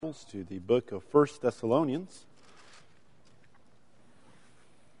Bibles to the book of 1 Thessalonians.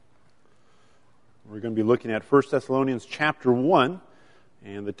 We're going to be looking at 1 Thessalonians chapter 1,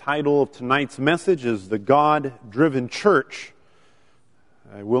 and the title of tonight's message is The God-Driven Church.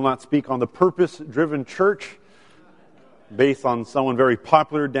 I will not speak on the purpose-driven church based on someone very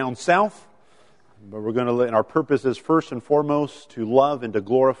popular down south, but we're going to, and our purpose is first and foremost to love and to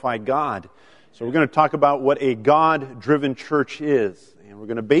glorify God. So we're going to talk about what a God-driven church is. And we're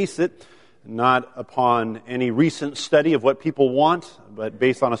going to base it not upon any recent study of what people want, but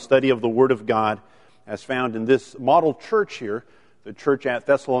based on a study of the Word of God as found in this model church here, the church at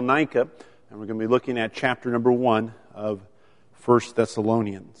Thessalonica. And we're going to be looking at chapter number 1 of 1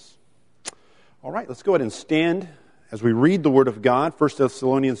 Thessalonians. All right, let's go ahead and stand as we read the Word of God. 1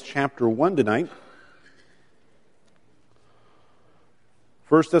 Thessalonians chapter 1 tonight.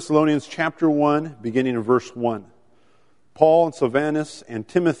 1 Thessalonians chapter 1, beginning in verse 1. Paul and Silvanus and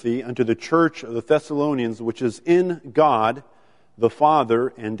Timothy unto the church of the Thessalonians, which is in God the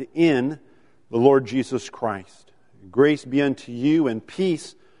Father and in the Lord Jesus Christ. Grace be unto you and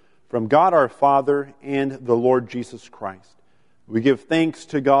peace from God our Father and the Lord Jesus Christ. We give thanks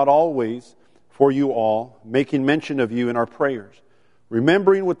to God always for you all, making mention of you in our prayers,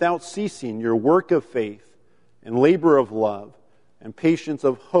 remembering without ceasing your work of faith and labor of love, and patience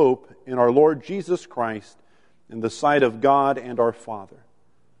of hope in our Lord Jesus Christ in the sight of God and our Father.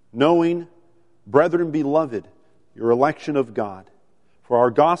 Knowing, brethren beloved, your election of God. For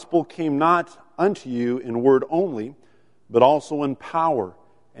our gospel came not unto you in word only, but also in power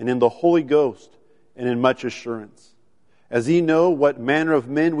and in the Holy Ghost and in much assurance. As ye know what manner of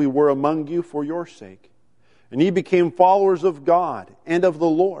men we were among you for your sake. And ye became followers of God and of the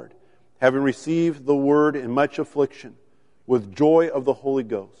Lord, having received the word in much affliction, with joy of the Holy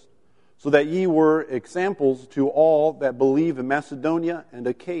Ghost, so that ye were examples to all that believe in Macedonia and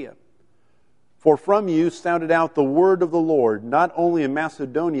Achaia. For from you sounded out the word of the Lord, not only in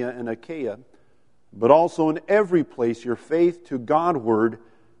Macedonia and Achaia, but also in every place your faith to Godward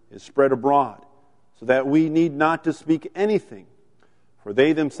is spread abroad, so that we need not to speak anything. For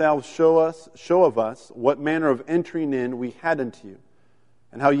they themselves show of us what manner of entering in we had unto you,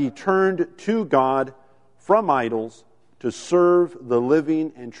 and how ye turned to God from idols, to serve the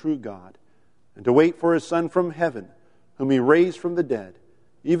living and true God, and to wait for His Son from heaven, whom He raised from the dead,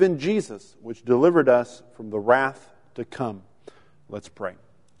 even Jesus, which delivered us from the wrath to come. Let's pray.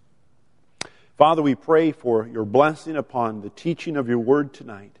 Father, we pray for your blessing upon the teaching of your word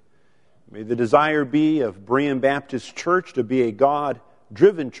tonight. May the desire be of Berean Baptist Church to be a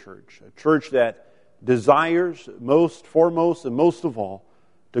God-driven church, a church that desires most foremost and most of all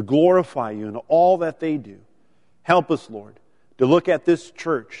to glorify you in all that they do. Help us, Lord, to look at this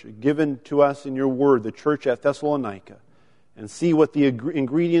church given to us in your word, the church at Thessalonica, and see what the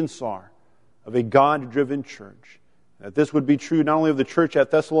ingredients are of a God-driven church. That this would be true not only of the church at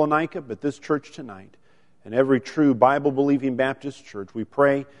Thessalonica, but this church tonight, and every true Bible-believing Baptist church. We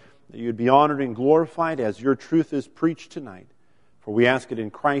pray that you would be honored and glorified as your truth is preached tonight. For we ask it in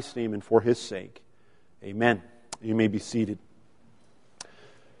Christ's name and for His sake. Amen. You may be seated.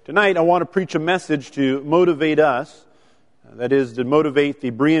 Tonight, I want to preach a message to motivate us, that is, to motivate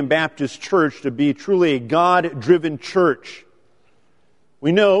the Berean Baptist Church to be truly a God-driven church.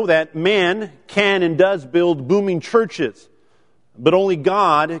 We know that man can and does build booming churches, but only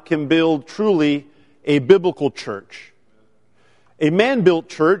God can build truly a biblical church. A man-built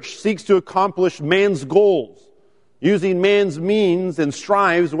church seeks to accomplish man's goals, using man's means and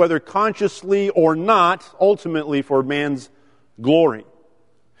strives, whether consciously or not, ultimately for man's glory.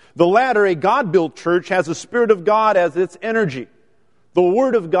 The latter, a God-built church, has the Spirit of God as its energy, the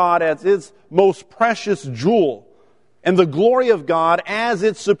Word of God as its most precious jewel, and the glory of God as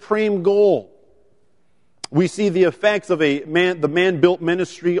its supreme goal. We see the effects of the man-built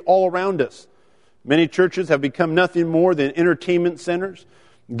ministry all around us. Many churches have become nothing more than entertainment centers,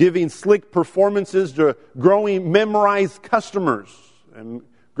 giving slick performances to growing memorized customers and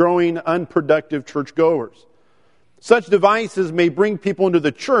growing unproductive churchgoers. Such devices may bring people into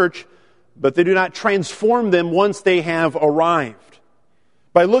the church, but they do not transform them once they have arrived.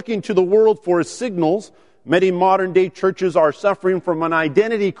 By looking to the world for signals, many modern-day churches are suffering from an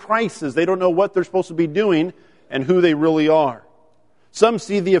identity crisis. They don't know what they're supposed to be doing and who they really are. Some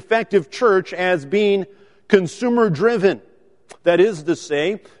see the effective church as being consumer-driven. That is to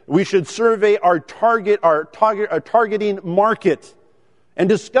say, we should survey our targeting market and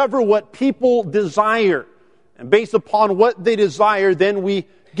discover what people desire. And based upon what they desire, then we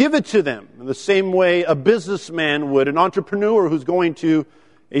give it to them. In the same way a businessman would, an entrepreneur who's going to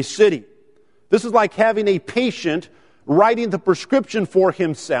a city. This is like having a patient writing the prescription for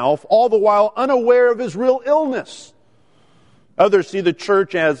himself, all the while unaware of his real illness. Others see the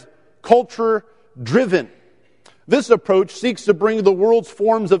church as culture-driven. This approach seeks to bring the world's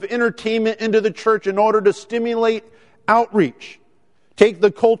forms of entertainment into the church in order to stimulate outreach. Take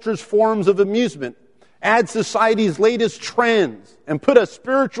the culture's forms of amusement, add society's latest trends, and put a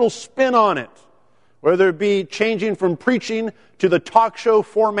spiritual spin on it. Whether it be changing from preaching to the talk show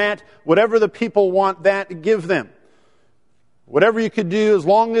format, whatever the people want that, give them. Whatever you could do, as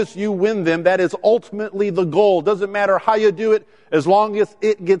long as you win them, that is ultimately the goal. Doesn't matter how you do it, as long as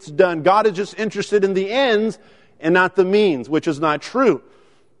it gets done. God is just interested in the ends and not the means, which is not true.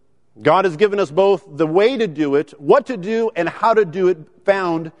 God has given us both the way to do it, what to do, and how to do it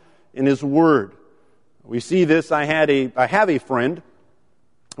found in His Word. We see this. I have a friend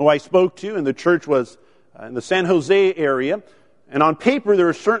who I spoke to, and the church was in the San Jose area. And on paper, they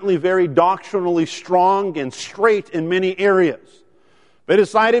were certainly very doctrinally strong and straight in many areas. They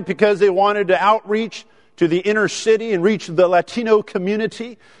decided, because they wanted to outreach to the inner city and reach the Latino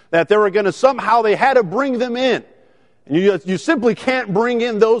community, that they were going to somehow, they had to bring them in. And you simply can't bring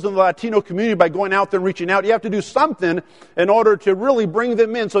in those in the Latino community by going out there and reaching out. You have to do something in order to really bring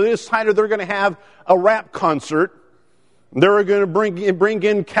them in. So they decided they're going to have a rap concert. They were going to bring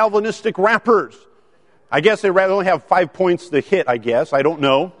in Calvinistic rappers. I guess they only have 5 points to hit, I guess. I don't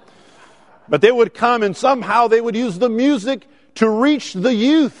know. But they would come and somehow they would use the music to reach the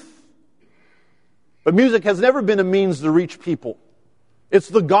youth. But music has never been a means to reach people. It's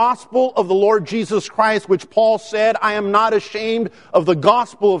the gospel of the Lord Jesus Christ, which Paul said, I am not ashamed of the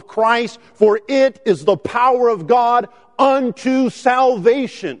gospel of Christ, for it is the power of God unto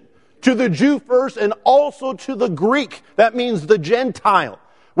salvation. To the Jew first and also to the Greek. That means the Gentile.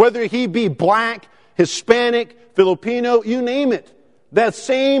 Whether he be black, Hispanic, Filipino, you name it. That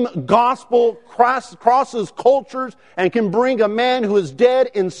same gospel crosses cultures and can bring a man who is dead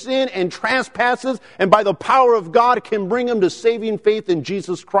in sin and trespasses, and by the power of God can bring him to saving faith in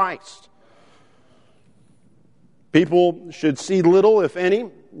Jesus Christ. People should see little, if any,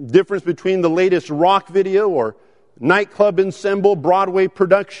 difference between the latest rock video or nightclub ensemble, Broadway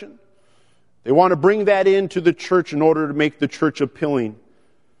production. They want to bring that into the church in order to make the church appealing.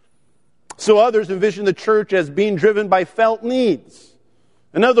 So others envision the church as being driven by felt needs.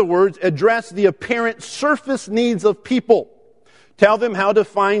 In other words, address the apparent surface needs of people. Tell them how to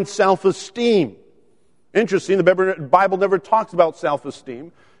find self-esteem. Interesting, the Bible never talks about self-esteem.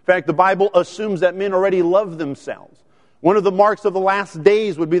 In fact, the Bible assumes that men already love themselves. One of the marks of the last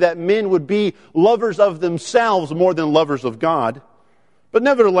days would be that men would be lovers of themselves more than lovers of God. But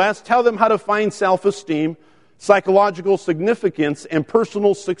nevertheless, tell them how to find self-esteem, psychological significance, and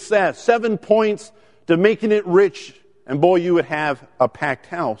personal success. 7 points to making it rich, and boy, you would have a packed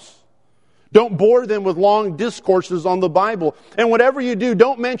house. Don't bore them with long discourses on the Bible. And whatever you do,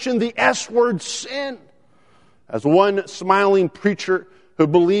 don't mention the S word, sin. As one smiling preacher who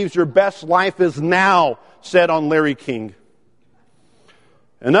believes your best life is now said on Larry King.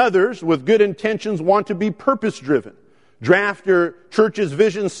 And others, with good intentions, want to be purpose-driven. Draft your church's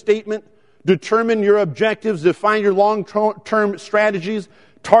vision statement. Determine your objectives. Define your long-term strategies.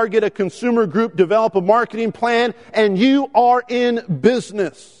 Target a consumer group. Develop a marketing plan. And you are in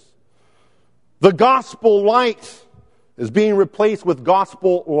business. The gospel light is being replaced with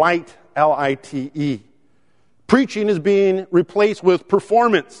gospel light, L-I-T-E. Preaching is being replaced with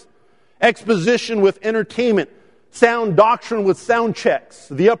performance. Exposition with entertainment. Sound doctrine with sound checks.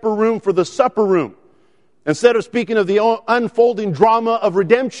 The upper room for the supper room. Instead of speaking of the unfolding drama of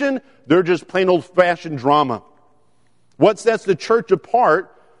redemption, they're just plain old-fashioned drama. What sets the church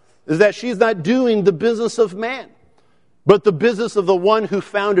apart is that she's not doing the business of man, but the business of the one who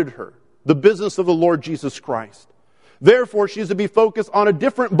founded her, the business of the Lord Jesus Christ. Therefore, she's to be focused on a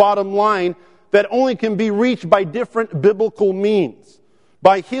different bottom line that only can be reached by different biblical means.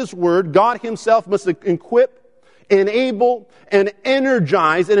 By His Word, God Himself must equip, enable, and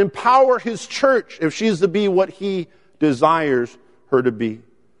energize and empower His church if she is to be what He desires her to be.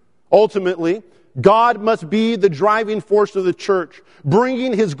 Ultimately, God must be the driving force of the church,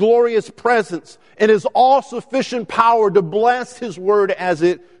 bringing His glorious presence and His all-sufficient power to bless His Word as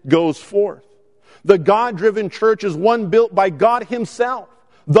it goes forth. The God-driven church is one built by God Himself.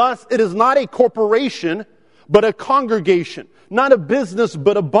 Thus, it is not a corporation, but a congregation. Not a business,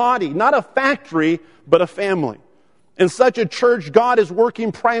 but a body. Not a factory, but a family. In such a church, God is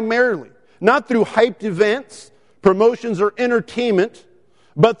working primarily, not through hyped events, promotions, or entertainment,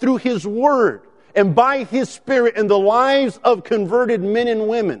 but through His Word and by His Spirit in the lives of converted men and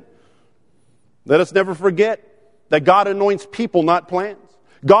women. Let us never forget that God anoints people, not plans.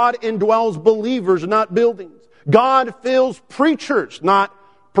 God indwells believers, not buildings. God fills preachers, not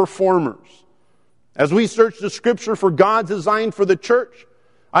performers. As we search the Scripture for God's design for the church,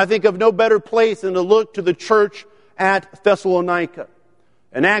 I think of no better place than to look to the church at Thessalonica.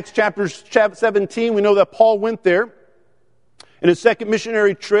 In Acts chapter 17, we know that Paul went there in his second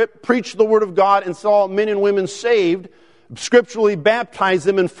missionary trip, preached the Word of God, and saw men and women saved, scripturally baptized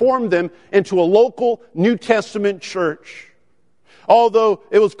them, and formed them into a local New Testament church. Although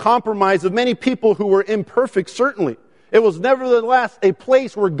it was compromised of many people who were imperfect, certainly, it was nevertheless a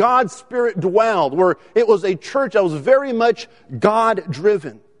place where God's Spirit dwelled, where it was a church that was very much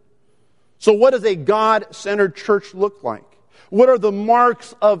God-driven. So what does a God-centered church look like? What are the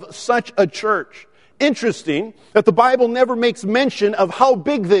marks of such a church? Interesting that the Bible never makes mention of how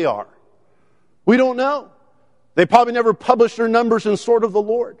big they are. We don't know. They probably never published their numbers in Sword of the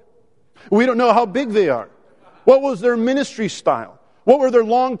Lord. We don't know how big they are. What was their ministry style? What were their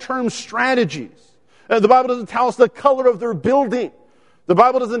long-term strategies? The Bible doesn't tell us the color of their building. The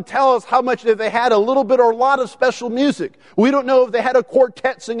Bible doesn't tell us how much if they had a little bit or a lot of special music. We don't know if they had a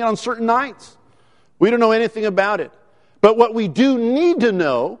quartet singing on certain nights. We don't know anything about it. But what we do need to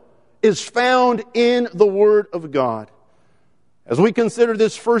know is found in the Word of God. As we consider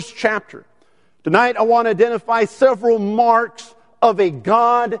this first chapter, tonight I want to identify several marks of a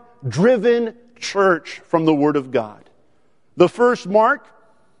God-driven church from the Word of God. The first mark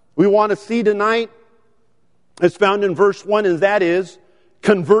we want to see tonight is found in verse 1, and that is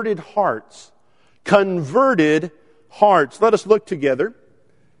converted hearts. Converted hearts. Let us look together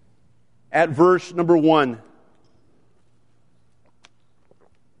at verse number 1.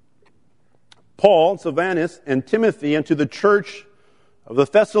 Paul, Silvanus, and Timothy unto the church of the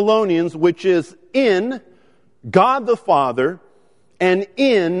Thessalonians, which is in God the Father and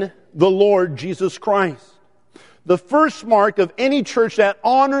in the Lord Jesus Christ. The first mark of any church that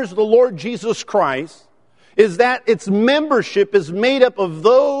honors the Lord Jesus Christ is that its membership is made up of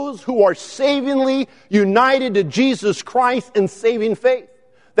those who are savingly united to Jesus Christ in saving faith.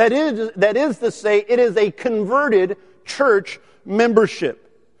 That is to say, it is a converted church membership.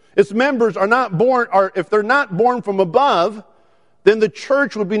 Its members are not born, or if they're not born from above, then the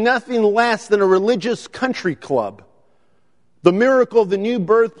church would be nothing less than a religious country club. The miracle of the new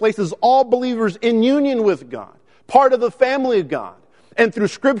birth places all believers in union with God, part of the family of God, and through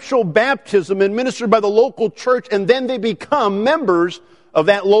scriptural baptism administered by the local church, and then they become members of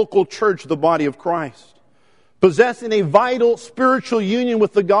that local church, the body of Christ, possessing a vital spiritual union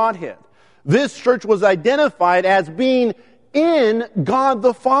with the Godhead. This church was identified as being in God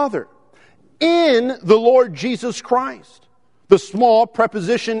the Father, in the Lord Jesus Christ. The small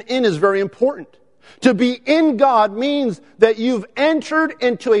preposition in is very important. To be in God means that you've entered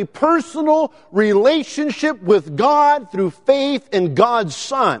into a personal relationship with God through faith in God's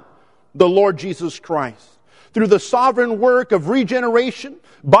Son, the Lord Jesus Christ. Through the sovereign work of regeneration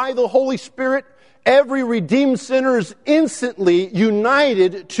by the Holy Spirit, every redeemed sinner is instantly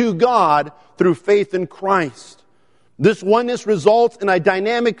united to God through faith in Christ. This oneness results in a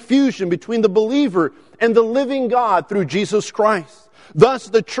dynamic fusion between the believer and the living God through Jesus Christ. Thus,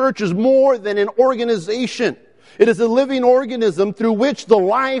 the church is more than an organization. It is a living organism through which the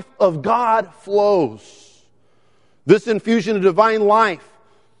life of God flows. This infusion of divine life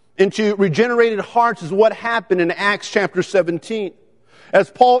into regenerated hearts is what happened in Acts chapter 17. As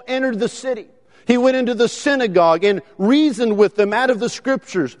Paul entered the city, he went into the synagogue and reasoned with them out of the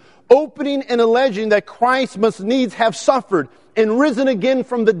Scriptures, opening and alleging that Christ must needs have suffered and risen again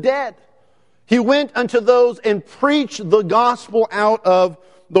from the dead. He went unto those and preached the gospel out of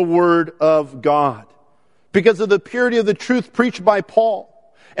the Word of God. Because of the purity of the truth preached by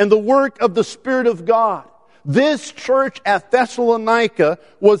Paul and the work of the Spirit of God, this church at Thessalonica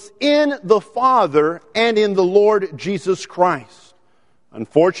was in the Father and in the Lord Jesus Christ.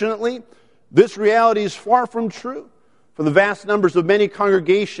 Unfortunately, this reality is far from true for the vast numbers of many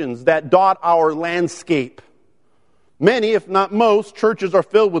congregations that dot our landscape. Many, if not most, churches are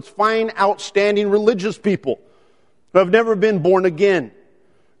filled with fine, outstanding religious people who have never been born again.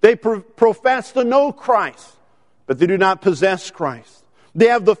 They profess to know Christ, but they do not possess Christ. They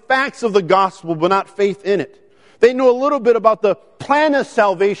have the facts of the gospel, but not faith in it. They know a little bit about the plan of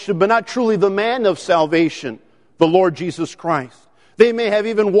salvation, but not truly the man of salvation, the Lord Jesus Christ. They may have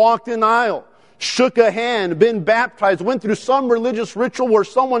even walked an aisle, shook a hand, been baptized, went through some religious ritual where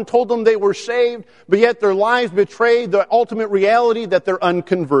someone told them they were saved, but yet their lives betrayed the ultimate reality that they're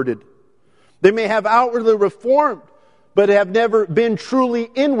unconverted. They may have outwardly reformed, but have never been truly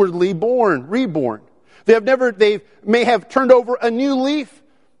inwardly reborn. They may have turned over a new leaf,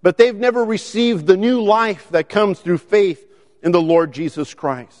 but they've never received the new life that comes through faith in the Lord Jesus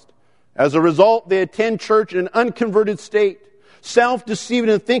Christ. As a result, they attend church in an unconverted state, self-deceiving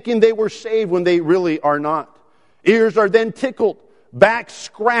and thinking they were saved when they really are not. Ears are then tickled, backs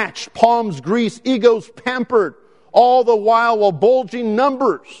scratched, palms greased, egos pampered, all the while bulging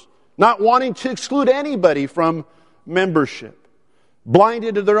numbers, not wanting to exclude anybody from membership.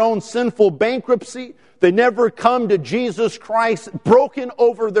 Blinded to their own sinful bankruptcy, they never come to Jesus Christ, broken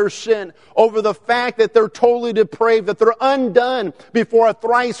over their sin, over the fact that they're totally depraved, that they're undone before a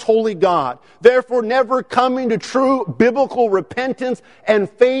thrice holy God. Therefore, never coming to true biblical repentance and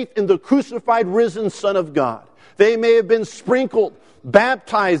faith in the crucified, risen Son of God. They may have been sprinkled,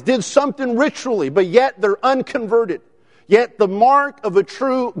 baptized, did something ritually, but yet they're unconverted. Yet the mark of a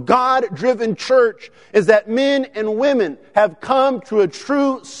true God-driven church is that men and women have come to a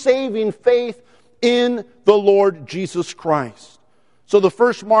true saving faith in the Lord Jesus Christ. So the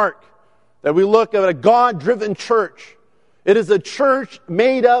first mark that we look at a God-driven church, it is a church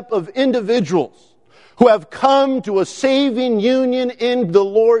made up of individuals who have come to a saving union in the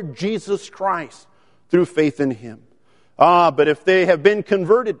Lord Jesus Christ through faith in Him. But if they have been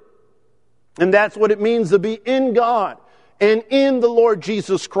converted, and that's what it means to be in God and in the Lord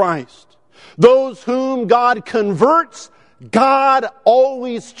Jesus Christ. Those whom God converts, God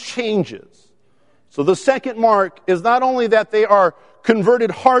always changes. So the second mark is not only that they are converted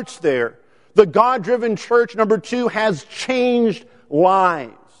hearts there, the God-driven church, number 2, has changed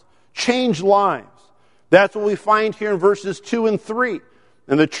lives. Changed lives. That's what we find here in verses 2 and 3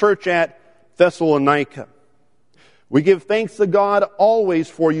 in the church at Thessalonica. We give thanks to God always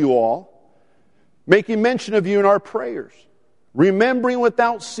for you all, making mention of you in our prayers, remembering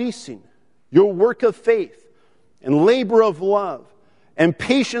without ceasing your work of faith and labor of love and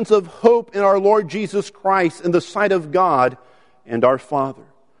patience of hope in our Lord Jesus Christ in the sight of God and our Father.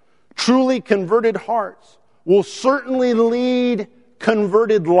 Truly converted hearts will certainly lead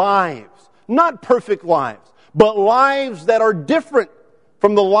converted lives. Not perfect lives, but lives that are different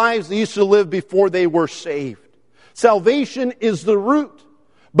from the lives they used to live before they were saved. Salvation is the root,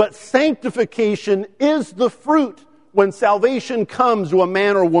 but sanctification is the fruit when salvation comes to a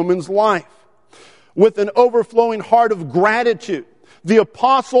man or woman's life. With an overflowing heart of gratitude, the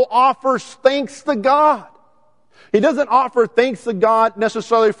apostle offers thanks to God. He doesn't offer thanks to God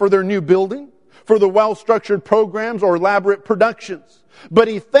necessarily for their new building, for the well-structured programs or elaborate productions. But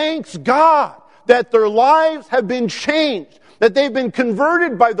he thanks God that their lives have been changed, that they've been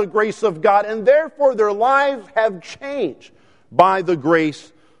converted by the grace of God, and therefore their lives have changed by the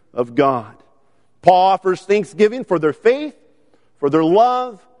grace of God. Paul offers thanksgiving for their faith, for their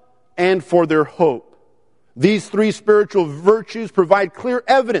love, and for their hope. These 3 spiritual virtues provide clear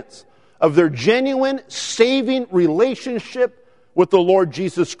evidence of their genuine, saving relationship with the Lord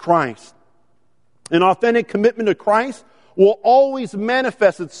Jesus Christ. An authentic commitment to Christ will always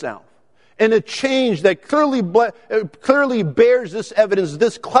manifest itself in a change that clearly bears this evidence,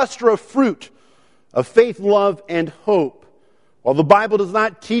 this cluster of fruit of faith, love, and hope. While the Bible does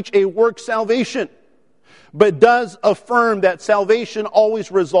not teach a work salvation, but does affirm that salvation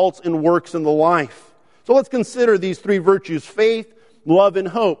always results in works in the life. So let's consider these 3 virtues, faith, love, and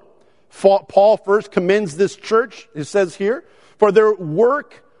hope. Paul first commends this church, it says here, for their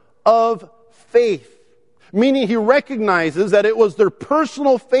work of faith. Meaning he recognizes that it was their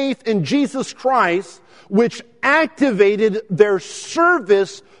personal faith in Jesus Christ which activated their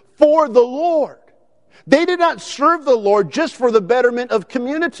service for the Lord. They did not serve the Lord just for the betterment of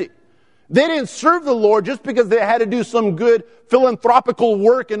community. They didn't serve the Lord just because they had to do some good philanthropical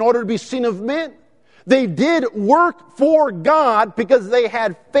work in order to be seen of men. They did work for God because they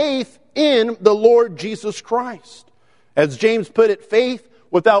had faith in the Lord Jesus Christ. As James put it, faith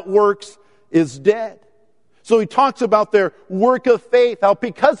without works is dead. So he talks about their work of faith, how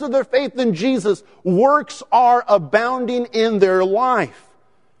because of their faith in Jesus, works are abounding in their life.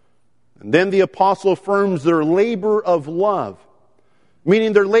 And then the apostle affirms their labor of love,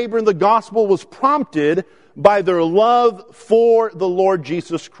 meaning their labor in the gospel was prompted by their love for the Lord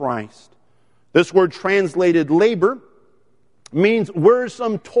Jesus Christ. This word translated labor means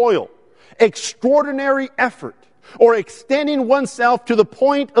wearisome toil, extraordinary effort, or extending oneself to the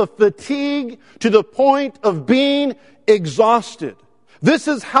point of fatigue, to the point of being exhausted. This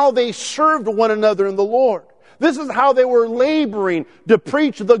is how they served one another in the Lord. This is how they were laboring to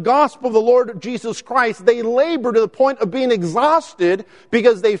preach the gospel of the Lord Jesus Christ. They labored to the point of being exhausted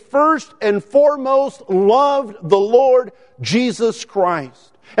because they first and foremost loved the Lord Jesus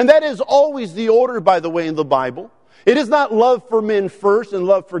Christ. And that is always the order, by the way, in the Bible. It is not love for men first and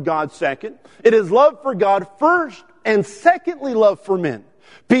love for God second. It is love for God first and secondly love for men.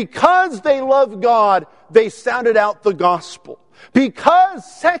 Because they loved God, they sounded out the gospel. Because,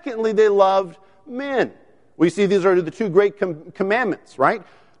 secondly, they loved men. We see these are the two great commandments, right?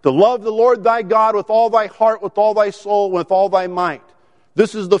 To love the Lord thy God with all thy heart, with all thy soul, with all thy might.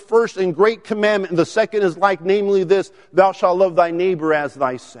 This is the first and great commandment, and the second is like, namely this, thou shalt love thy neighbor as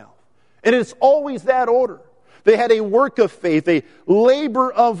thyself. And it's always that order. They had a work of faith, a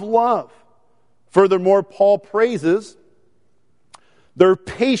labor of love. Furthermore, Paul praises their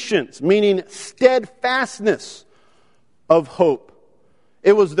patience, meaning steadfastness of hope.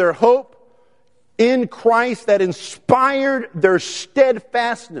 It was their hope in Christ that inspired their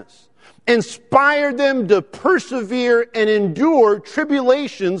steadfastness, inspired them to persevere and endure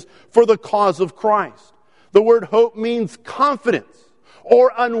tribulations for the cause of Christ. The word hope means confidence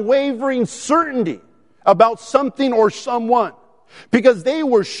or unwavering certainty about something or someone, because they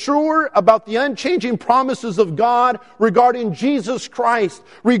were sure about the unchanging promises of God regarding Jesus Christ,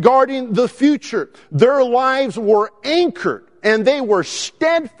 regarding the future. Their lives were anchored and they were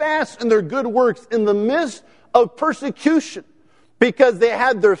steadfast in their good works in the midst of persecution, because they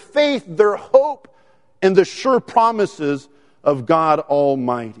had their faith, their hope, in the sure promises of God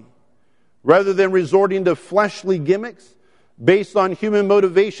Almighty. Rather than resorting to fleshly gimmicks based on human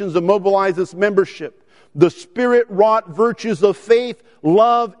motivations to mobilize its membership, the Spirit-wrought virtues of faith,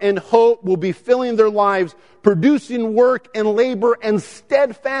 love, and hope will be filling their lives, producing work and labor and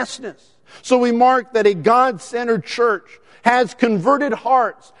steadfastness. So we mark that a God-centered church has converted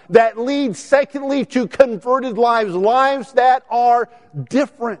hearts that lead, secondly, to converted lives, lives that are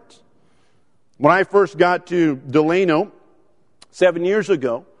different. When I first got to Delano 7 years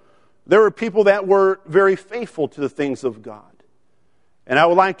ago, there were people that were very faithful to the things of God. And I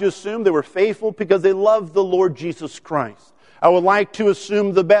would like to assume they were faithful because they loved the Lord Jesus Christ. I would like to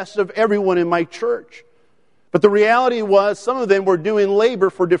assume the best of everyone in my church. But the reality was some of them were doing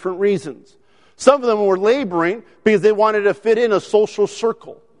labor for different reasons. Some of them were laboring because they wanted to fit in a social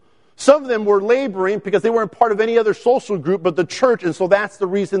circle. Some of them were laboring because they weren't part of any other social group but the church, and so that's the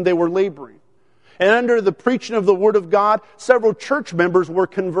reason they were laboring. And under the preaching of the Word of God, several church members were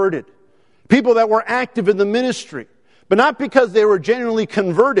converted. People that were active in the ministry. But not because they were genuinely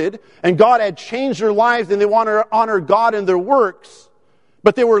converted and God had changed their lives and they wanted to honor God in their works,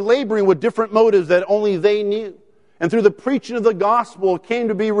 but they were laboring with different motives that only they knew. And through the preaching of the gospel, it came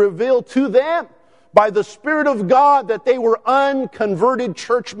to be revealed to them by the Spirit of God that they were unconverted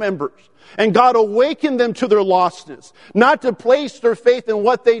church members. And God awakened them to their lostness, not to place their faith in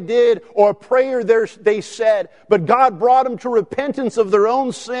what they did or a prayer they said, but God brought them to repentance of their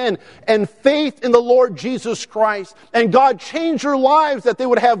own sin and faith in the Lord Jesus Christ. And God changed their lives that they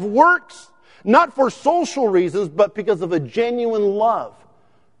would have works, not for social reasons, but because of a genuine love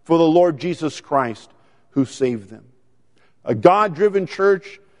for the Lord Jesus Christ who saved them. A God-driven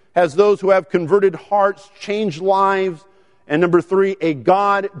church has those who have converted hearts, changed lives. And number 3, a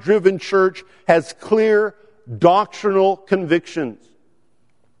God-driven church has clear doctrinal convictions.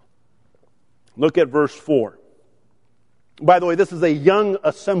 Look at verse 4. By the way, this is a young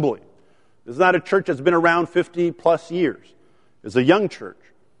assembly. This is not a church that's been around 50 plus years. It's a young church.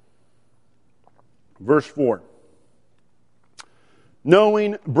 Verse 4.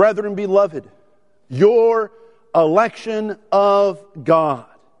 Knowing, brethren beloved, your election of God.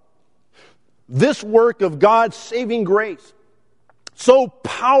 This work of God's saving grace, so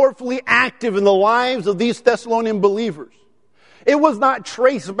powerfully active in the lives of these Thessalonian believers, it was not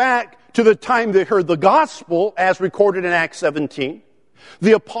traced back to the time they heard the gospel as recorded in Acts 17.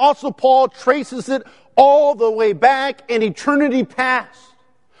 The Apostle Paul traces it all the way back in eternity past,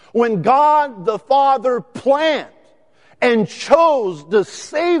 when God the Father planned and chose to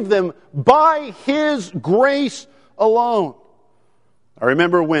save them by His grace alone. I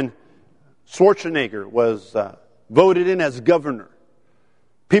remember when Schwarzenegger was voted in as governor.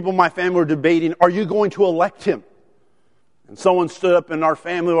 People in my family were debating, are you going to elect him? And someone stood up in our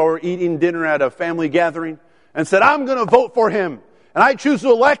family while we were eating dinner at a family gathering and said, I'm going to vote for him. And I choose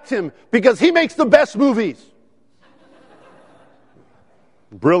to elect him because he makes the best movies.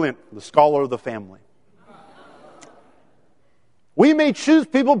 Brilliant, the scholar of the family. We may choose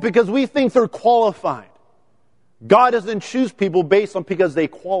people because we think they're qualified. God doesn't choose people based on because they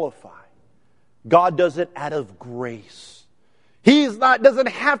qualify. God does it out of grace. He doesn't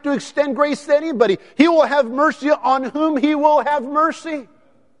have to extend grace to anybody. He will have mercy on whom He will have mercy.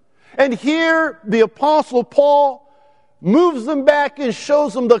 And here the Apostle Paul moves them back and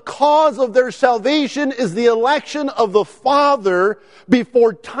shows them the cause of their salvation is the election of the Father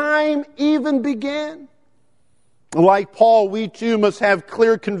before time even began. Like Paul, we too must have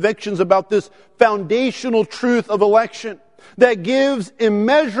clear convictions about this foundational truth of election that gives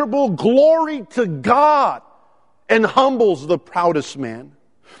immeasurable glory to God and humbles the proudest man.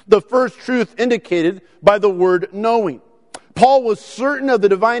 The first truth indicated by the word knowing. Paul was certain of the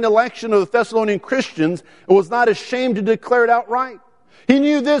divine election of the Thessalonian Christians and was not ashamed to declare it outright. He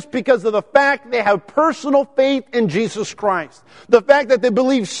knew this because of the fact they have personal faith in Jesus Christ. The fact that they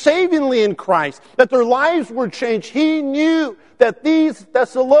believe savingly in Christ, that their lives were changed. He knew that these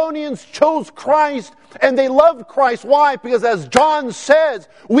Thessalonians chose Christ and they loved Christ. Why? Because as John says,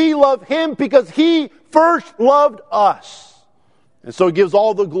 we love Him because He first loved us. And so He gives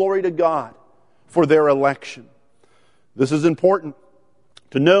all the glory to God for their election. This is important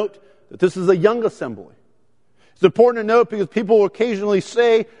to note that this is a young assembly. It's important to note because people will occasionally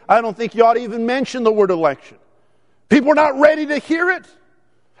say, I don't think you ought to even mention the word election. People are not ready to hear it.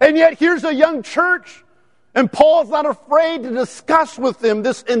 And yet here's a young church. And Paul's not afraid to discuss with them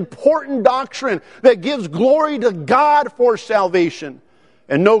this important doctrine that gives glory to God for salvation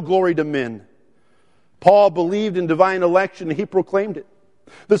and no glory to men. Paul believed in divine election and he proclaimed it.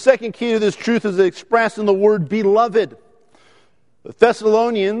 The second key to this truth is expressed in the word beloved. The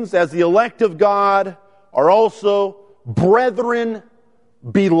Thessalonians, as the elect of God, are also brethren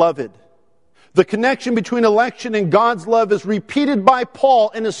beloved. The connection between election and God's love is repeated by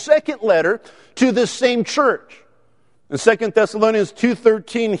Paul in a second letter to this same church. In 2 Thessalonians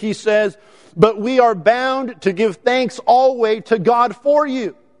 2:13 he says, but we are bound to give thanks always to God for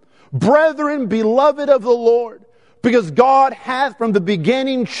you, brethren beloved of the Lord, because God hath from the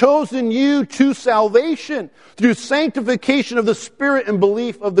beginning chosen you to salvation through sanctification of the Spirit and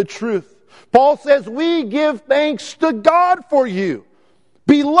belief of the truth. Paul says, we give thanks to God for you,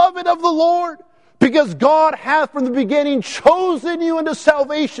 beloved of the Lord, because God hath from the beginning chosen you into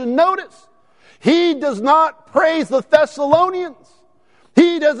salvation. Notice, he does not praise the Thessalonians.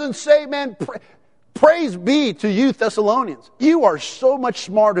 He doesn't say, man, praise be to you Thessalonians. You are so much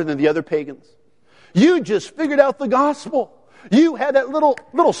smarter than the other pagans. You just figured out the gospel. You had that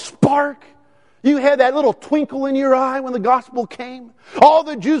little spark. You had that little twinkle in your eye when the gospel came. All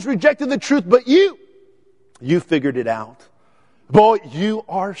the Jews rejected the truth, but you figured it out. Boy, you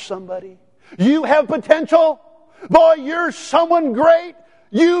are somebody. You have potential. Boy, you're someone great.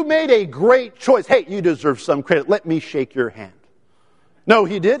 You made a great choice. Hey, you deserve some credit. Let me shake your hand. No,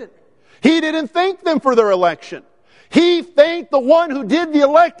 he didn't. He didn't thank them for their election. He thanked the one who did the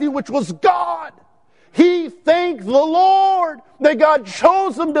electing, which was God. He thanked the Lord that God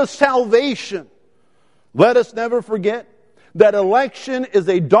chose them to salvation. Let us never forget that election is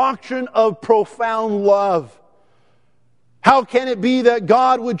a doctrine of profound love. How can it be that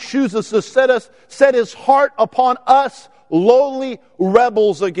God would choose us to set His heart upon us, lowly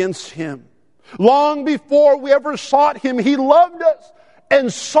rebels against Him? Long before we ever sought Him, He loved us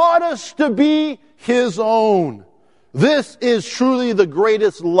and sought us to be His own. This is truly the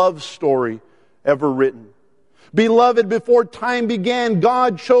greatest love story ever written. Beloved, before time began,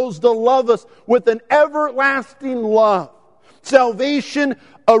 God chose to love us with an everlasting love. Salvation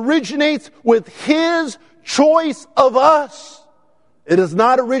originates with His choice of us. It does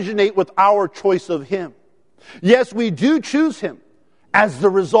not originate with our choice of Him. Yes, we do choose Him as the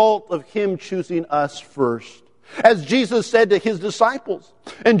result of Him choosing us first. As Jesus said to His disciples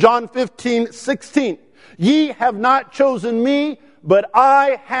in John 15:16, ye have not chosen me, but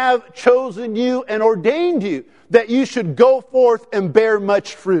I have chosen you and ordained you that you should go forth and bear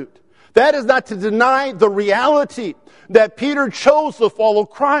much fruit. That is not to deny the reality that Peter chose to follow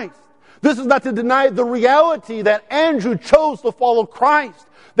Christ. This is not to deny the reality that Andrew chose to follow Christ.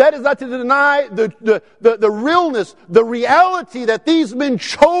 That is not to deny the realness, the reality that these men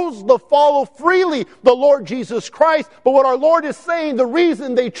chose to follow freely the Lord Jesus Christ. But what our Lord is saying, the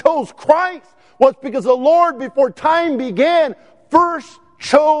reason they chose Christ was because the Lord, before time began, first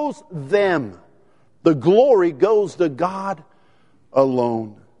chose them. The glory goes to God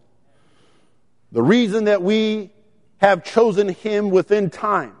alone. The reason that we have chosen Him within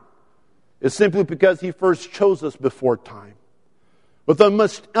time is simply because He first chose us before time. With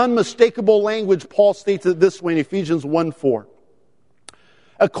unmistakable language, Paul states it this way in Ephesians 1:4.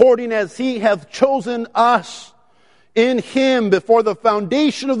 According as He hath chosen us in Him before the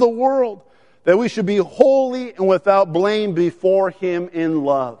foundation of the world, that we should be holy and without blame before Him in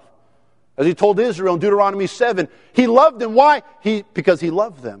love. As He told Israel in Deuteronomy 7, He loved them. Why? Because He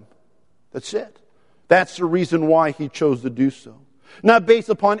loved them. That's it. That's the reason why He chose to do so. Not based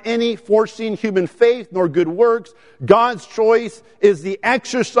upon any foreseen human faith nor good works. God's choice is the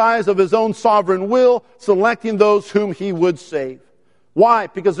exercise of His own sovereign will, selecting those whom He would save. Why?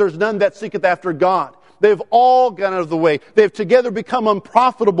 Because there's none that seeketh after God. They've all gone out of the way. They've together become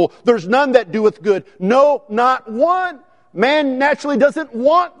unprofitable. There's none that doeth good. No, not one. Man naturally doesn't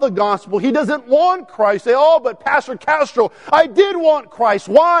want the gospel. He doesn't want Christ. Say, oh, but Pastor Castro, I did want Christ.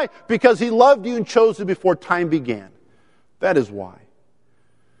 Why? Because He loved you and chose you before time began. That is why.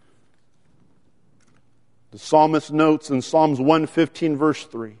 The psalmist notes in Psalms 115, verse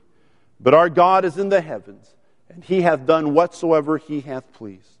 3, but our God is in the heavens, and He hath done whatsoever He hath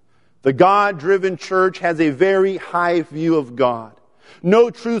pleased. The God-driven church has a very high view of God. No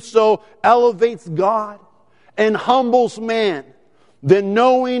truth so elevates God and humbles man than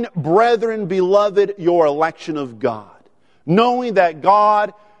knowing, brethren, beloved, your election of God. Knowing that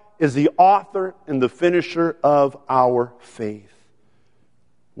God is the author and the finisher of our faith.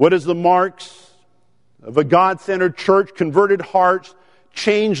 What is the marks of a God-centered church? Converted hearts,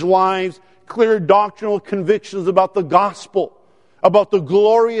 changed lives, clear doctrinal convictions about the gospel, about the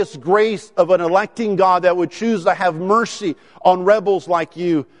glorious grace of an electing God that would choose to have mercy on rebels like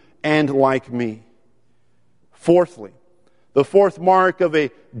you and like me. Fourthly, the fourth mark of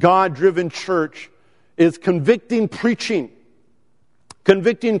a God-driven church is convicting preaching.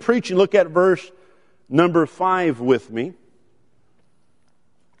 Convicting preaching. Look at verse number 5 with me.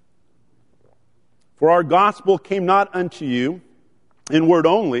 For our gospel came not unto you in word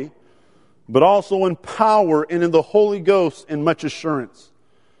only, but also in power and in the Holy Ghost in much assurance,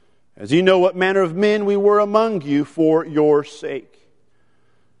 as ye know what manner of men we were among you for your sake.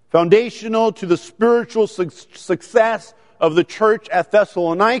 Foundational to the spiritual success of the church at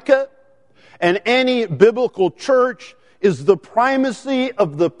Thessalonica and any biblical church is the primacy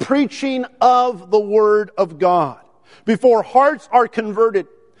of the preaching of the Word of God. Before hearts are converted,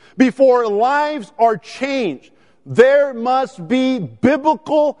 before lives are changed, there must be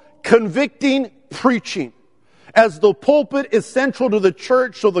biblical convicting preaching. As the pulpit is central to the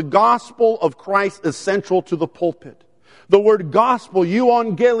church, so the gospel of Christ is central to the pulpit. The word gospel,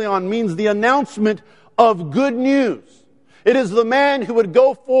 euangelion, means the announcement of good news. It is the man who would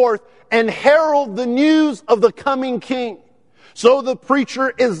go forth and herald the news of the coming king. So the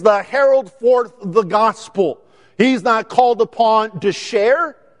preacher is the herald forth the gospel. He's not called upon to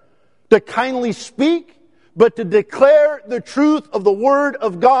share, to kindly speak, but to declare the truth of the Word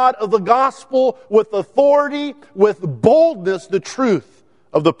of God, of the gospel, with authority, with boldness, the truth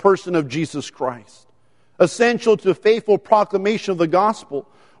of the person of Jesus Christ. Essential to faithful proclamation of the gospel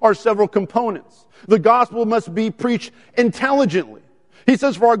are several components. The gospel must be preached intelligently. He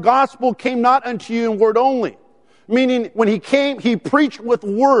says, for our gospel came not unto you in word only. Meaning, when He came, He preached with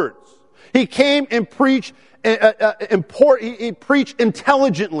words. He came and preached he preached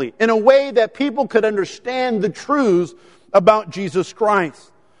intelligently in a way that people could understand the truths about Jesus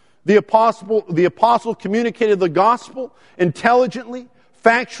Christ. The apostle communicated the gospel intelligently,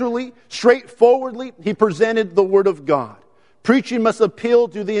 factually, straightforwardly. He presented the Word of God. Preaching must appeal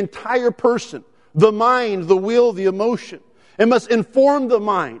to the entire person, the mind, the will, the emotion. It must inform the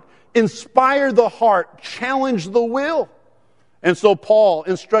mind, inspire the heart, challenge the will. And so Paul,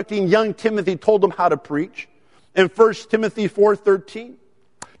 instructing young Timothy, told him how to preach. In 1 Timothy 4:13,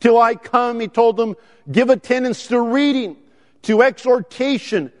 till I come, he told them, give attendance to reading, to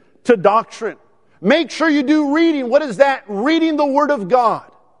exhortation, to doctrine. Make sure you do reading. What is that? Reading the Word of God.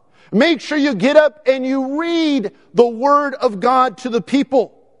 Make sure you get up and you read the Word of God to the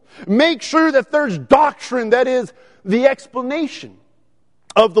people. Make sure that there's doctrine, that is the explanation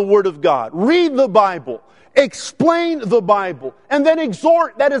of the Word of God. Read the Bible. Explain the Bible, and then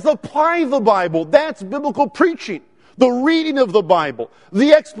exhort, that is, apply the Bible. That's biblical preaching. The reading of the Bible,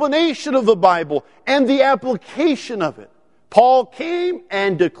 the explanation of the Bible, and the application of it. Paul came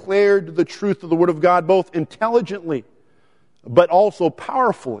and declared the truth of the Word of God both intelligently, but also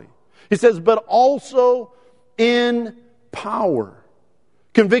powerfully. He says, but also in power.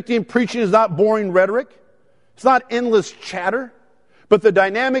 Convicting preaching is not boring rhetoric. It's not endless chatter. But the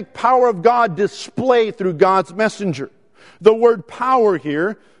dynamic power of God displayed through God's messenger. The word power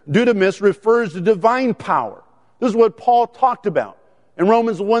here, dunamis, refers to divine power. This is what Paul talked about in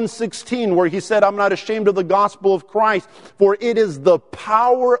Romans 1:16, where he said, I'm not ashamed of the gospel of Christ, for it is the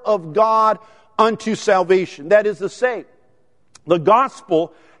power of God unto salvation. That is to say, the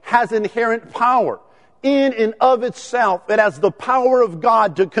gospel has inherent power. In and of itself, it has the power of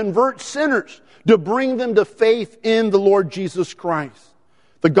God to convert sinners, to bring them to faith in the Lord Jesus Christ.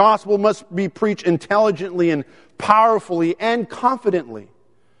 The gospel must be preached intelligently and powerfully and confidently.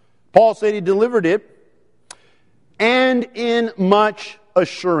 Paul said he delivered it, and in much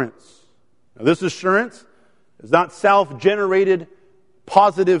assurance. Now, this assurance is not self-generated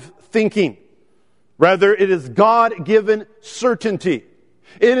positive thinking. Rather, it is God-given certainty.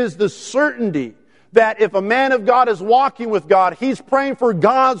 It is the certainty That if a man of God is walking with God, he's praying for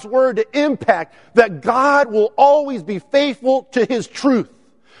God's word to impact, that God will always be faithful to his truth.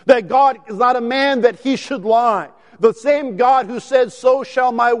 That God is not a man that he should lie. The same God who said, so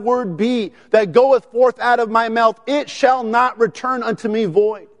shall my word be, that goeth forth out of my mouth, it shall not return unto me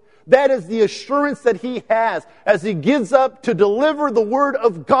void. That is the assurance that he has as he gives up to deliver the word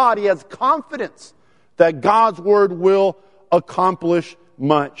of God. He has confidence that God's word will accomplish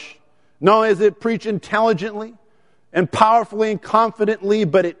much. Not only is it preached intelligently and powerfully and confidently,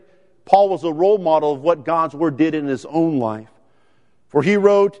 but Paul was a role model of what God's word did in his own life. For he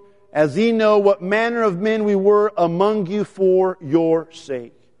wrote, as ye know what manner of men we were among you for your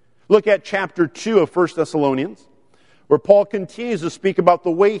sake. Look at chapter 2 of 1 Thessalonians, where Paul continues to speak about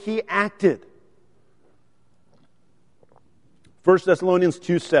the way he acted. 1 Thessalonians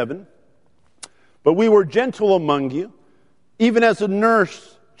 2:7. But we were gentle among you, even as a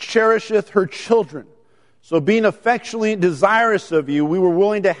nurse cherisheth her children. So being affectionately desirous of you, we were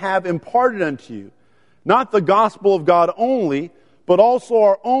willing to have imparted unto you, not the gospel of God only, but also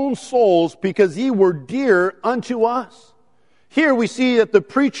our own souls, because ye were dear unto us. Here we see that the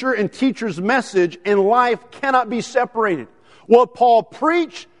preacher and teacher's message and life cannot be separated. What Paul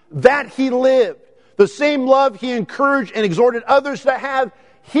preached, that he lived. The same love he encouraged and exhorted others to have,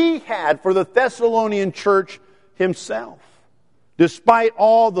 he had for the Thessalonian church himself. Despite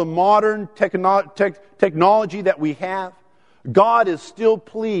all the modern technology that we have, God is still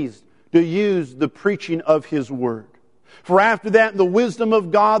pleased to use the preaching of his word. For after that, the wisdom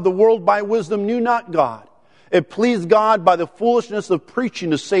of God, the world by wisdom knew not God. It pleased God by the foolishness of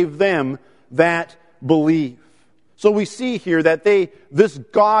preaching to save them that believe. So we see here that this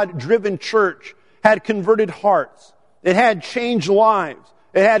God-driven church had converted hearts. It had changed lives.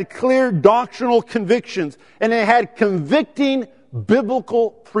 It had clear doctrinal convictions. And it had convicting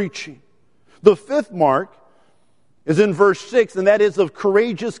biblical preaching. The fifth mark is in verse 6, and that is of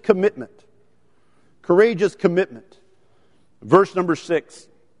courageous commitment. Courageous commitment. Verse number 6.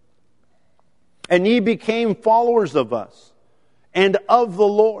 And ye became followers of us and of the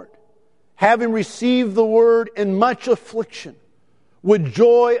Lord, having received the word in much affliction, with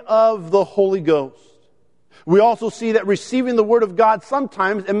joy of the Holy Ghost. We also see that receiving the word of God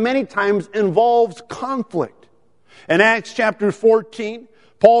sometimes and many times involves conflict. In Acts chapter 14,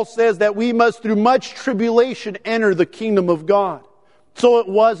 Paul says that we must through much tribulation enter the kingdom of God. So it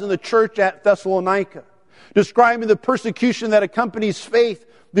was in the church at Thessalonica. Describing the persecution that accompanies faith,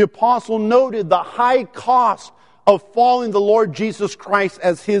 the apostle noted the high cost of following the Lord Jesus Christ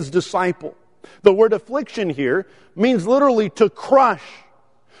as his disciple. The word affliction here means literally to crush,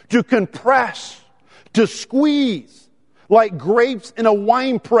 to compress, to squeeze, like grapes in a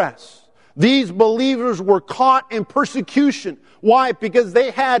wine press. These believers were caught in persecution. Why? Because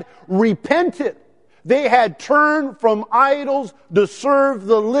they had repented. They had turned from idols to serve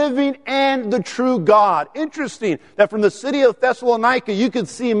the living and the true God. Interesting that from the city of Thessalonica, you could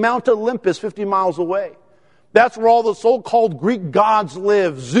see Mount Olympus 50 miles away. That's where all the so-called Greek gods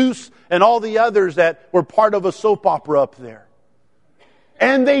live, Zeus and all the others that were part of a soap opera up there.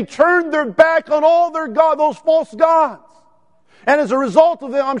 And they turned their back on all their gods, those false gods. And as a result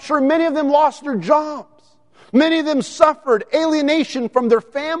of them, I'm sure many of them lost their jobs. Many of them suffered alienation from their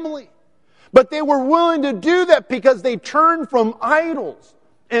family. But they were willing to do that because they turned from idols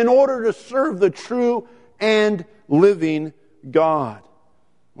in order to serve the true and living God.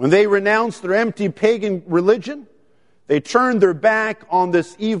 When they renounced their empty pagan religion, they turned their back on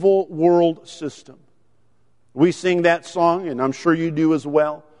this evil world system. We sing that song, and I'm sure you do as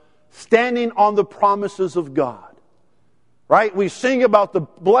well, standing on the promises of God. Right? We sing about the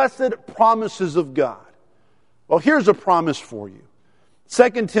blessed promises of God. Well, here's a promise for you.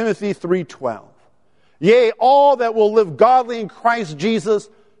 2 Timothy 3:12. Yea, all that will live godly in Christ Jesus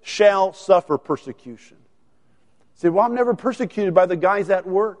shall suffer persecution. Say, well, I'm never persecuted by the guys at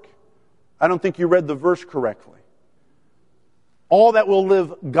work. I don't think you read the verse correctly. All that will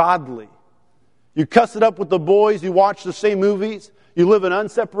live godly. You cuss it up with the boys, you watch the same movies, you live an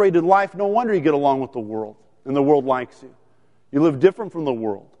unseparated life. No wonder you get along with the world, and the world likes you. You live different from the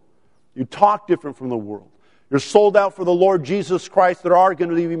world. You talk different from the world. You're sold out for the Lord Jesus Christ. There are going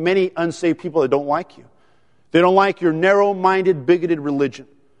to be many unsaved people that don't like you. They don't like your narrow-minded, bigoted religion.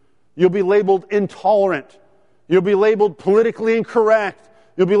 You'll be labeled intolerant. You'll be labeled politically incorrect.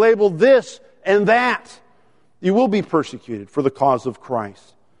 You'll be labeled this and that. You will be persecuted for the cause of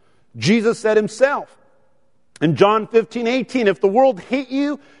Christ. Jesus said himself in John 15:18, if the world hate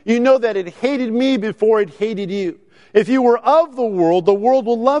you, you know that it hated me before it hated you. If you were of the world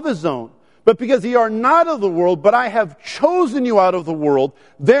will love his own. But because ye are not of the world, but I have chosen you out of the world,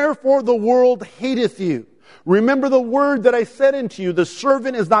 therefore the world hateth you. Remember the word that I said unto you, the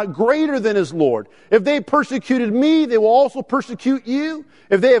servant is not greater than his Lord. If they persecuted me, they will also persecute you.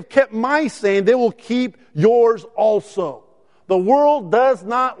 If they have kept my saying, they will keep yours also. The world does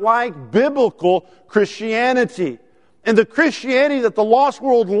not like biblical Christianity. And the Christianity that the lost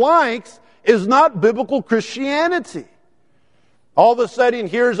world likes is not biblical Christianity. All of a sudden,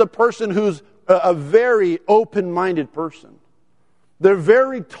 here's a person who's a very open-minded person. They're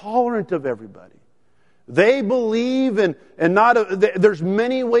very tolerant of everybody. They believe there's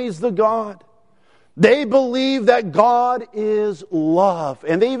many ways to God. They believe that God is love.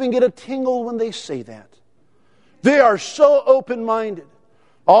 And they even get a tingle when they say that. They are so open-minded.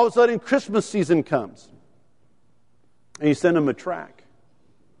 All of a sudden, Christmas season comes. And you send them a tract.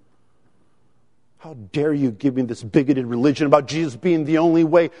 How dare you give me this bigoted religion about Jesus being the only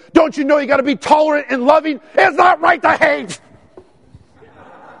way? Don't you know you got to be tolerant and loving? It's not right to hate.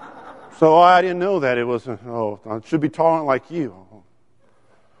 So I didn't know that. It was, I should be tolerant like you.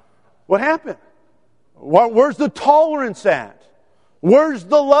 What happened? Where's the tolerance at? Where's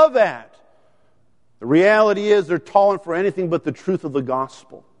the love at? The reality is they're tolerant for anything but the truth of the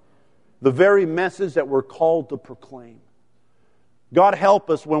gospel. The very message that we're called to proclaim. God help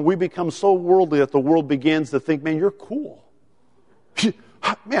us when we become so worldly that the world begins to think, man, you're cool.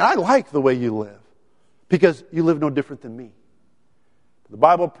 Man, I like the way you live. Because you live no different than me. The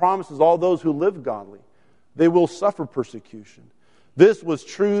Bible promises all those who live godly, they will suffer persecution. This was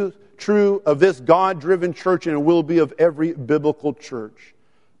true of this God-driven church, and it will be of every biblical church.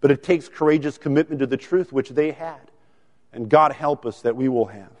 But it takes courageous commitment to the truth, which they had. And God help us that we will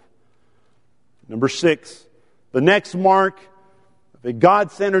have. Number 6, the next mark of a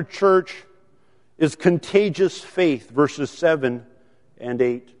God-centered church is contagious faith, verses 7 and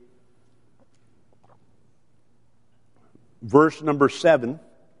 8. Verse number 7.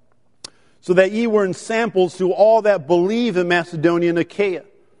 So that ye were ensamples to all that believe in Macedonia and Achaia.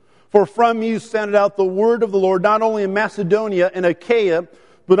 For from you sounded out the word of the Lord, not only in Macedonia and Achaia,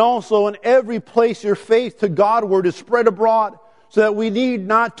 but also in every place your faith to Godward is spread abroad, so that we need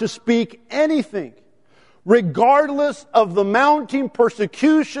not to speak anything. Regardless of the mounting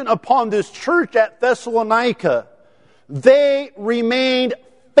persecution upon this church at Thessalonica, they remained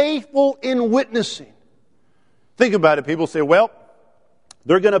faithful in witnessing. Think about it. People say, well,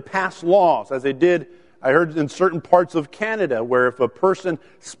 they're going to pass laws, as they did, I heard, in certain parts of Canada, where if a person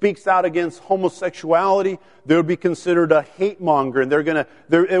speaks out against homosexuality, they would be considered a hate monger, and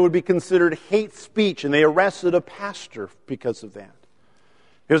it would be considered hate speech, and they arrested a pastor because of that.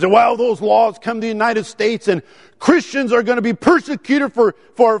 They say, well, those laws come to the United States, and Christians are going to be persecuted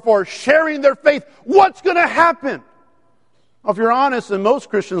for sharing their faith. What's going to happen? Well, if you're honest, in most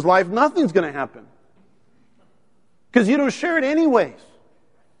Christians' life, nothing's going to happen. Because you don't share it anyways.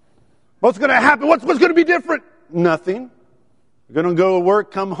 What's going to happen? What's going to be different? Nothing. You're going to go to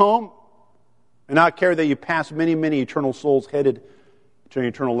work, come home, and not care that you pass many, many eternal souls headed to an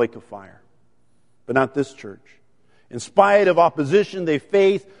eternal lake of fire. But not this church. In spite of opposition,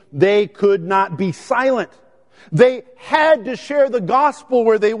 they could not be silent. They had to share the gospel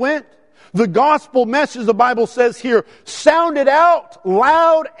where they went. The gospel message, the Bible says here, sounded out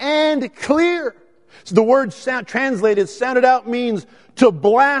loud and clear. So the word translated, sounded out, means to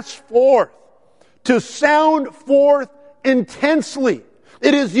blast forth, to sound forth intensely.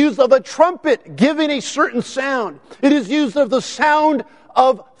 It is used of a trumpet giving a certain sound. It is used of the sound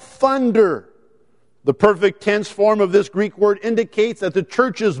of thunder. The perfect tense form of this Greek word indicates that the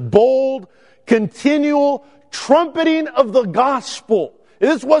church's bold, continual trumpeting of the gospel.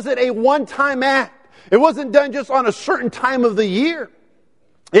 This wasn't a one-time act. It wasn't done just on a certain time of the year.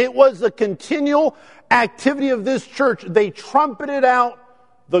 It was the continual activity of this church. They trumpeted out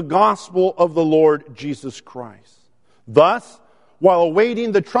the gospel of the Lord Jesus Christ. Thus, while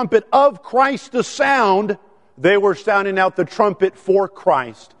awaiting the trumpet of Christ to sound, they were sounding out the trumpet for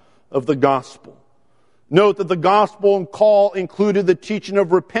Christ of the gospel. Note that the gospel and call included the teaching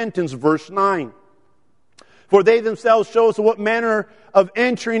of repentance, verse 9. For they themselves show us what manner of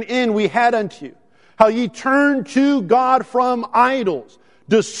entering in we had unto you, how ye turned to God from idols,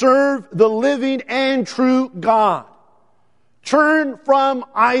 to serve the living and true God. Turn from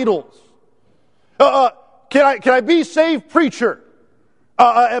idols. Can I be saved, preacher?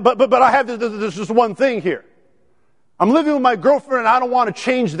 But I have this just one thing here. I'm living with my girlfriend and I don't want to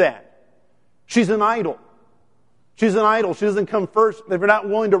change that. She's an idol. She's an idol. She doesn't come first. If you're not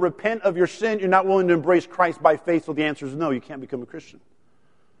willing to repent of your sin, you're not willing to embrace Christ by faith. So the answer is no, you can't become a Christian.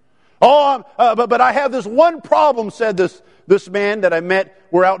 But I have this one problem, said this man that I met.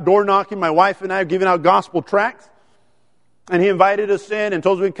 We're out door knocking. My wife and I are giving out gospel tracts. And he invited us in and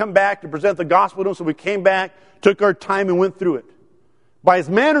told us we'd come back to present the gospel to him. So we came back, took our time, and went through it. By his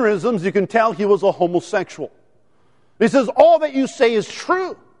mannerisms, you can tell he was a homosexual. He says, all that you say is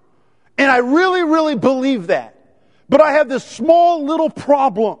true. And I really, really believe that. But I have this small little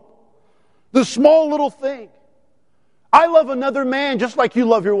problem. This small little thing. I love another man just like you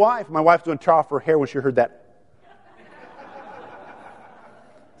love your wife. My wife's going to tear off her hair when she heard that.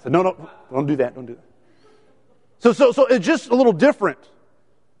 I said, no, don't do that. Don't do that. So it's just a little different.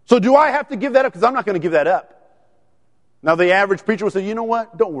 So do I have to give that up? Because I'm not going to give that up. Now the average preacher will say, you know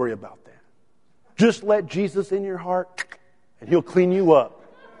what? Don't worry about that. Just let Jesus in your heart and He'll clean you up.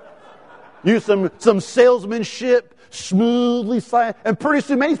 Use some salesmanship, smoothly slide, and pretty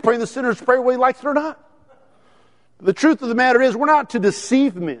soon, man, he's praying the sinner's prayer whether he likes it or not. The truth of the matter is, we're not to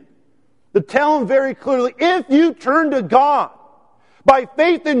deceive men. To tell them very clearly, if you turn to God, by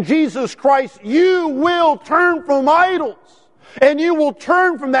faith in Jesus Christ, you will turn from idols. And you will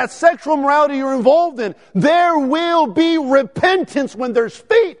turn from that sexual immorality you're involved in. There will be repentance when there's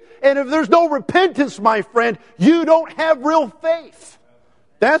faith. And if there's no repentance, my friend, you don't have real faith.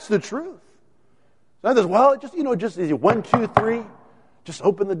 That's the truth. So says, well, just easy. 1, 2, 3. Just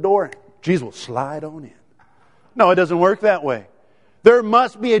open the door and Jesus will slide on in. No, it doesn't work that way. There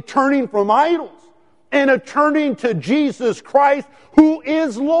must be a turning from idols and a turning to Jesus Christ, who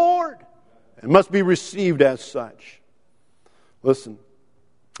is Lord. It must be received as such. Listen,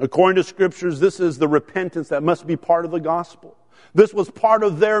 according to Scriptures, this is the repentance that must be part of the gospel. This was part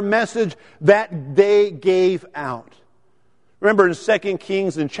of their message that they gave out. Remember in 2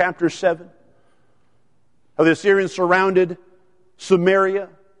 Kings in chapter 7, how the Assyrians surrounded Samaria,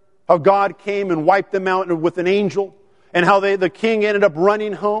 how God came and wiped them out with an angel, and how the king ended up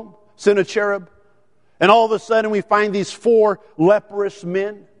running home, Sennacherib. And all of a sudden we find these 4 leprous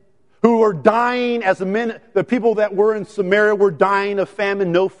men who were dying as the people that were in Samaria were dying of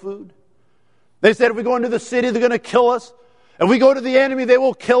famine, no food. They said, if we go into the city, they're going to kill us. If we go to the enemy, they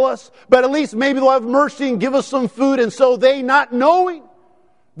will kill us. But at least maybe they'll have mercy and give us some food. And so they, not knowing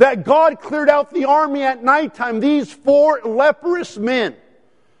that God cleared out the army at nighttime, these 4 leprous men,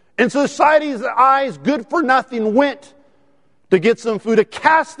 in society's eyes, good for nothing, went to get some food, to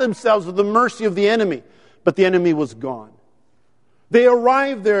cast themselves at the mercy of the enemy. But the enemy was gone. They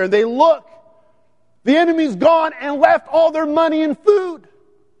arrived there and they look. The enemy's gone and left all their money and food.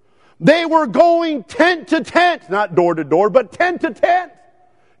 They were going tent to tent, not door to door, but tent to tent,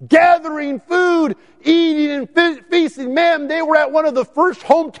 gathering food, eating and feasting. Man, they were at one of the first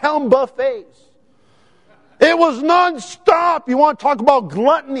hometown buffets. It was nonstop. You want to talk about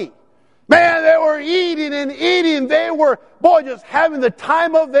gluttony? Man, they were eating and eating. They were, just having the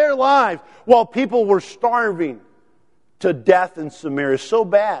time of their lives while people were starving to death in Samaria. So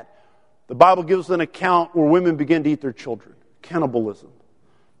bad. The Bible gives an account where women began to eat their children. Cannibalism.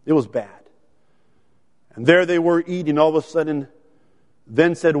 It was bad. And there they were eating. All of a sudden,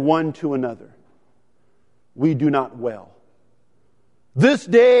 then said one to another, we do not well. This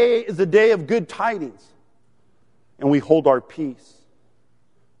day is a day of good tidings, and we hold our peace.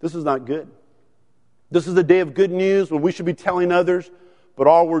 This is not good. This is a day of good news when we should be telling others, but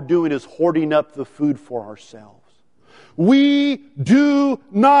all we're doing is hoarding up the food for ourselves. We do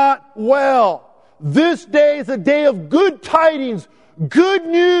not well. This day is a day of good tidings, good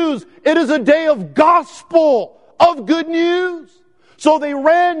news. It is a day of gospel, of good news. So they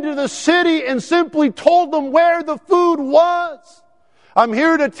ran to the city and simply told them where the food was. I'm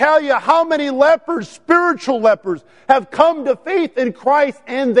here to tell you how many lepers, spiritual lepers, have come to faith in Christ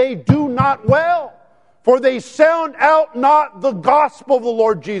and they do not well. For they sound out not the gospel of the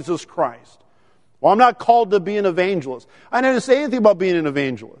Lord Jesus Christ. Well, I'm not called to be an evangelist. I didn't say anything about being an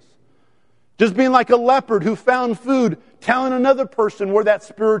evangelist. Just being like a leopard who found food, telling another person where that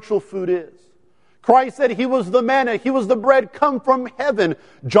spiritual food is. Christ said He was the manna, He was the bread come from heaven,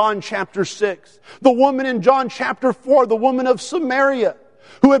 John chapter 6. The woman in John chapter 4, the woman of Samaria,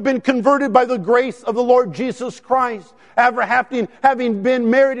 who had been converted by the grace of the Lord Jesus Christ, after having been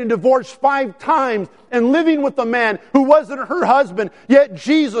married and divorced 5 times and living with a man who wasn't her husband, yet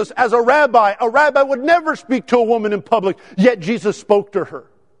Jesus, as a rabbi would never speak to a woman in public, yet Jesus spoke to her.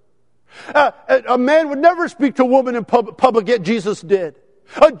 A man would never speak to a woman in public, yet Jesus did.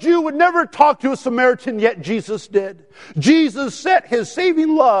 A Jew would never talk to a Samaritan, yet Jesus did. Jesus set His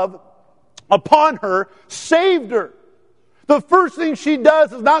saving love upon her, saved her. The first thing she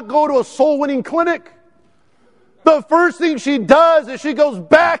does is not go to a soul-winning clinic. The first thing she does is she goes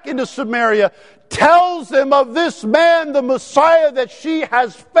back into Samaria, tells them of this man, the Messiah that she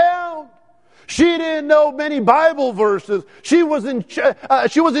has found. She didn't know many Bible verses. She wasn't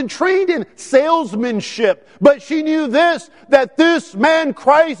trained in salesmanship, but she knew this, that this man,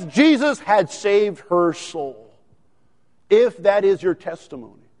 Christ Jesus, had saved her soul. If that is your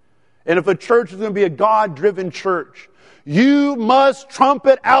testimony, and if a church is going to be a God-driven church, you must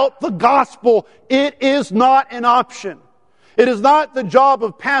trumpet out the gospel. It is not an option. It is not the job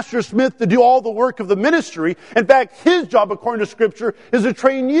of Pastor Smith to do all the work of the ministry. In fact, his job, according to Scripture, is to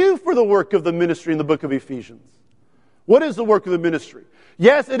train you for the work of the ministry in the book of Ephesians. What is the work of the ministry?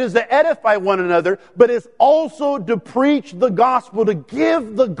 Yes, it is to edify one another, but it's also to preach the gospel, to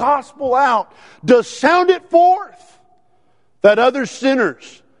give the gospel out, to sound it forth, that other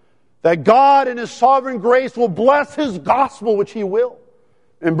sinners, that God in His sovereign grace will bless His gospel, which He will,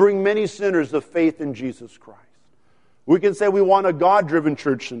 and bring many sinners to faith in Jesus Christ. We can say we want a God-driven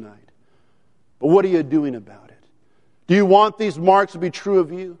church tonight, but what are you doing about it? Do you want these marks to be true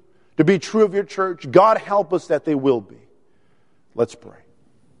of you, to be true of your church? God help us that they will be. Let's pray.